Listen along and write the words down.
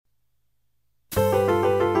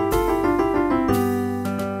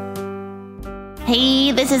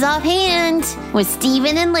Hey, this is Offhand with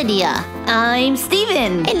Steven and Lydia. I'm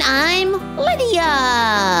Steven. And I'm Lydia.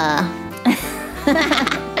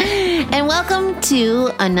 And welcome to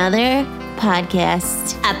another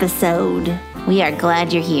podcast Episode. We are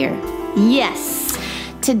glad you're here. Yes.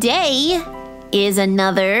 Today is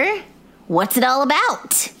another What's It All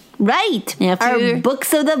About? Right. After Our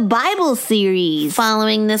Books of the Bible series.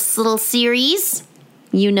 Following this little series,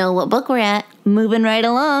 you know what book we're at. Moving right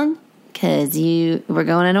along. Because we're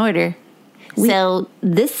going in order. So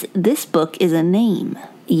this book is a name.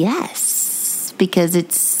 yes, because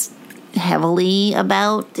it's heavily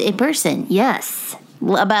about a person. Yes.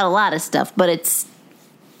 About a lot of stuff, but it's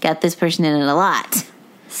got this person in it a lot.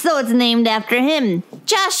 So it's named after him.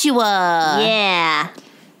 Joshua. Yeah.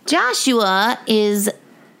 Joshua is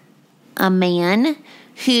a man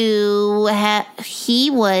who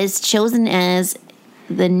he was chosen as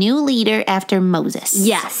the new leader after Moses.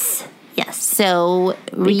 Yes. So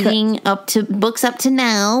reading books up to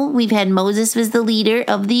now, we've had Moses was the leader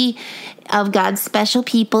of God's special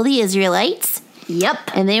people, the Israelites. Yep.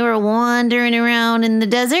 And they were wandering around in the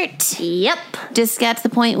desert. Yep. Just got to the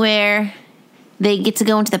point where they get to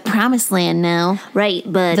go into the promised land now. Right,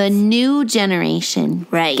 but The new generation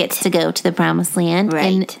gets to go to the promised land. Right.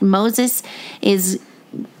 And Moses is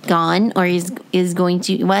gone, or is going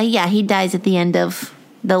to, well, yeah, he dies at the end of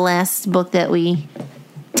the last book that we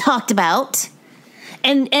talked about.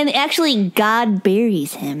 and actually God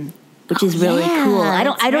buries him, which is really yeah, cool. I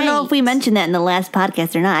don't know right. if we mentioned that in the last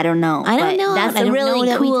podcast or not. I don't know. I don't But know. That's I a don't really know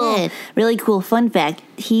that we cool, did. really cool fun fact.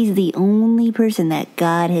 He's the only person that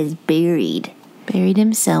God has buried. Buried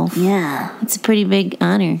himself. Yeah. It's a pretty big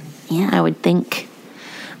honor. Yeah. I would think.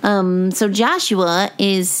 So Joshua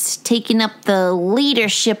is taking up the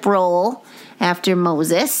leadership role after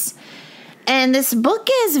Moses. And this book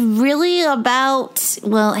is really about,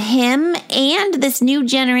 well, him and this new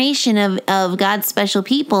generation of God's special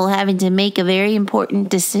people having to make a very important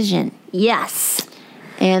decision. Yes.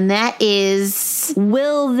 And that is,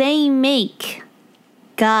 Will they make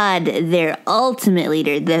God their ultimate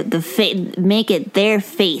leader? Make it their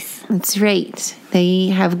faith. that's right. They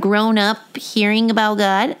have grown up hearing about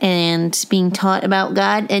God and being taught about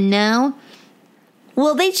God. And now,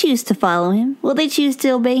 Will they choose to follow him? Will they choose to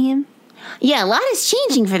obey him? yeah, a lot is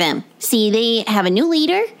changing for them. See, they have a new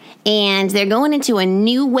leader, and they're going into a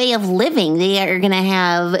new way of living. They are going to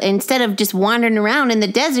have, instead of just wandering around in the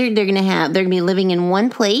desert, they're going to be living in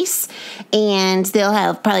one place, and they'll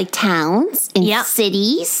have probably towns and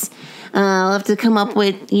cities. They'll have to come up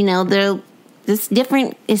with, it's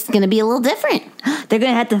going to be a little different. They're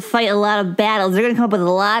going to have to fight a lot of battles. They're going to come up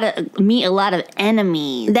with meet a lot of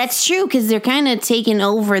enemies. That's true, because they're kind of taking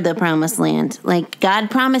over the promised land. Like, God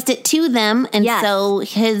promised it to them, and so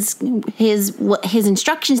his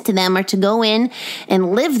instructions to them are to go in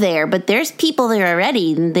and live there. But there's people there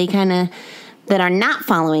already, and that are not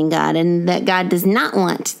following God, and that God does not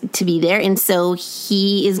want to be there, and so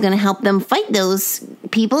he is going to help them fight those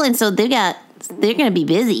people, and so they're going to be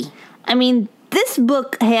busy. I mean, this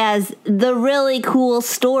book has the really cool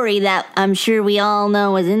story that I'm sure we all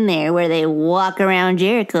know is in there, where they walk around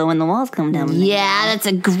Jericho when the walls come down. Yeah, that's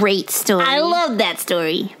a great story. I love that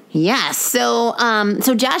story. Yeah, so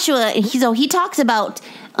Joshua, he talks about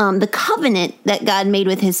the covenant that God made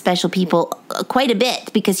with his special people quite a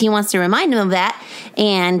bit, because he wants to remind them of that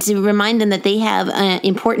and to remind them that they have an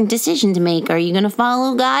important decision to make. Are you going to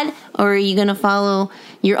follow God, or are you going to follow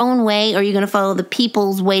your own way, or are you going to follow the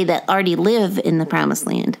people's way that already live in the promised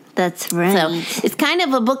land? That's right. So it's kind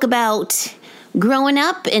of a book about growing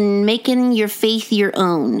up and making your faith your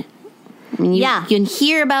own. I mean, you can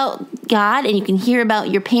hear about God and you can hear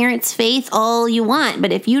about your parents' faith all you want,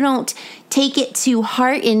 but if you don't take it to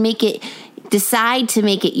heart and decide to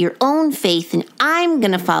make it your own faith, and I'm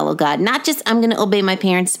going to follow God, not just I'm going to obey my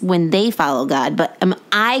parents when they follow God, but am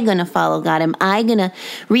I going to follow God? Am I going to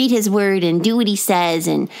read his word and do what he says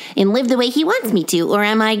and live the way he wants me to? Or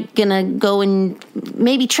am I going to go and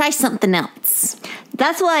maybe try something else?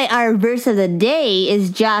 That's why our verse of the day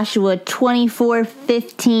is Joshua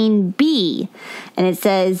 24:15b. And it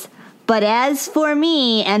says, "But as for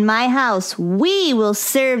me and my house, we will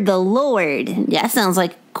serve the Lord." Yeah, sounds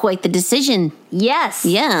like quite the decision. Yes.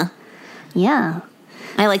 Yeah. Yeah.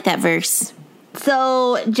 I like that verse.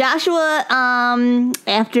 So Joshua,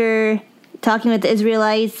 after talking with the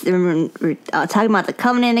Israelites, we're talking about the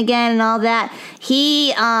covenant again and all that,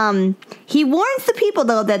 he warns the people,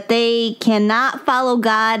 though, that they cannot follow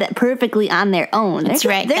God perfectly on their own. That's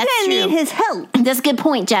right. They're going to need his help. That's a good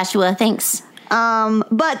point, Joshua. Thanks.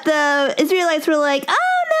 But the Israelites were like, "Oh,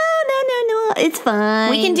 no, it's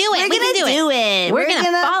fine. We can do it. We're going to do it. We're going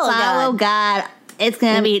to follow God It's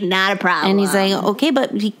going to be not a problem. And he's like, okay,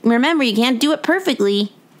 but remember, you can't do it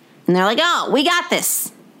perfectly. And they're like, oh, we got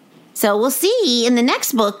this. So we'll see in the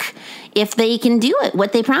next book if they can do it,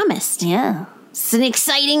 what they promised. Yeah. It's an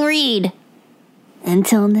exciting read.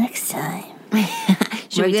 Until next time.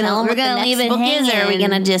 Should we tell them what the next book is, or are we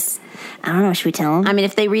going to just... I don't know. Should we tell them? I mean,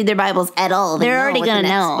 if they read their Bibles at all, they're already going to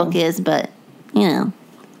know what the next book is, but, you know.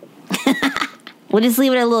 We'll just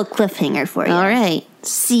leave it a little cliffhanger for you. All right.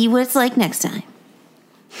 See what it's like next time.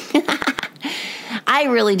 I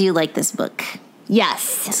really do like this book.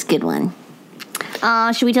 Yes. It's a good one.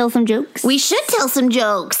 Should we tell some jokes? We should tell some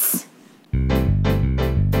jokes.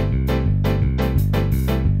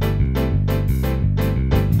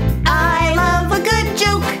 I love a good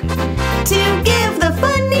joke to give the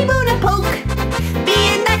funny bone a poke. Be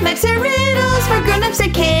it knickknacks or riddles for grown-ups or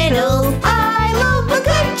kiddles. I love a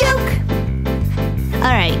good joke.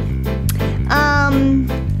 All right.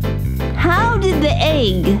 How did the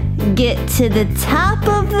egg get to the top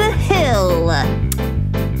of the hill?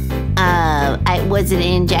 Was it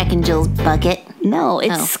in Jack and Jill's bucket? No,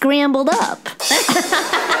 it's scrambled up.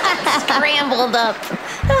 Scrambled up.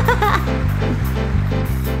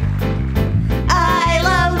 I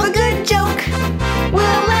love a good joke.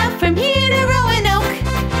 We'll laugh from here to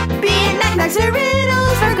Roanoke. Be it knickknacks or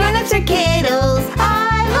riddles for grown-ups or kiddles.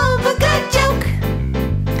 I love a good joke.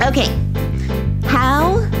 Okay.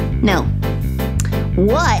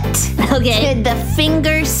 What did the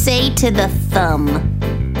finger say to the thumb?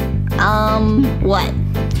 What?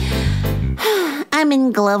 I'm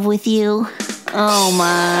in love with you. Oh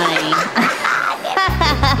my.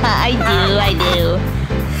 I do.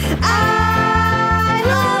 I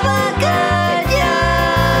love a good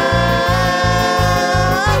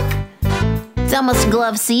joke. It's almost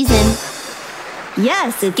glove season.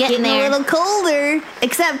 Yes, it's getting there. a little colder.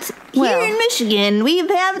 Except here in Michigan, we've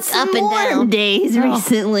had some up and warm down days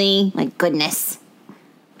recently. My goodness.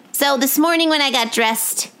 So this morning when I got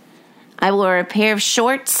dressed, I wore a pair of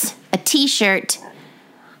shorts, a t-shirt,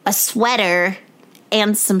 a sweater,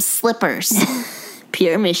 and some slippers.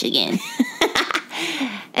 Pure Michigan.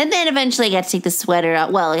 And then eventually I got to take the sweater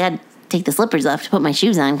out. Well, I had to take the slippers off to put my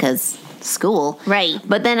shoes on because school. Right.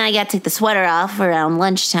 But then I got to take the sweater off around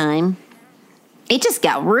lunchtime. It just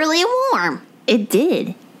got really warm. It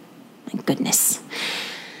did. My goodness.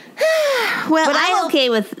 Well, but I'm okay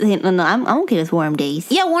with I'm okay with warm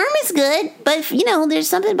days. Yeah, warm is good, but there's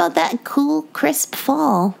something about that cool, crisp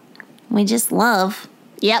fall we just love.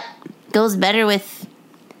 Yep, goes better with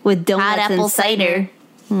donuts hot apple and cider.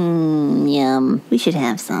 Yum. We should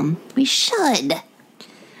have some. We should.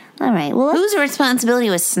 All right. Well, whose responsibility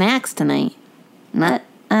was snacks tonight? Not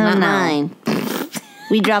mine.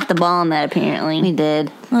 We dropped the ball on that, apparently. We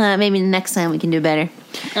did. Maybe next time we can do better.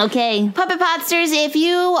 Okay. Puppet Podsters, if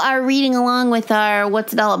you are reading along with our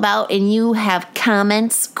What's It All About and you have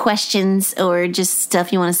comments, questions, or just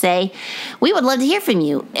stuff you want to say, we would love to hear from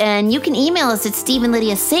you. And you can email us at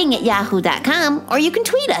StephenLydiaSing@yahoo.com, or you can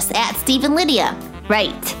tweet us at StephenLydia.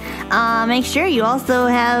 Right. Make sure you also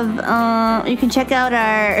have, you can check out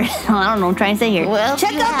our, I don't know what I'm trying to say here. Well,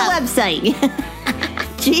 check out the website.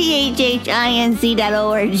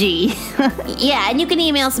 GHHINC.org. Yeah, and you can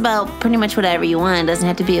email us about pretty much whatever you want. It doesn't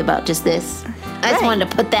have to be about just this. I just wanted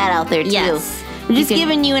to put that out there, too. Yes. We're just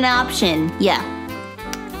giving you an option. Yeah.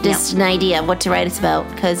 Just an idea of what to write us about,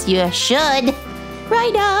 because you should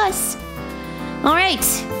write us. All right.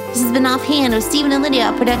 This has been Offhand with Stephen and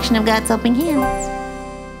Lydia, a production of God's Helping Hands.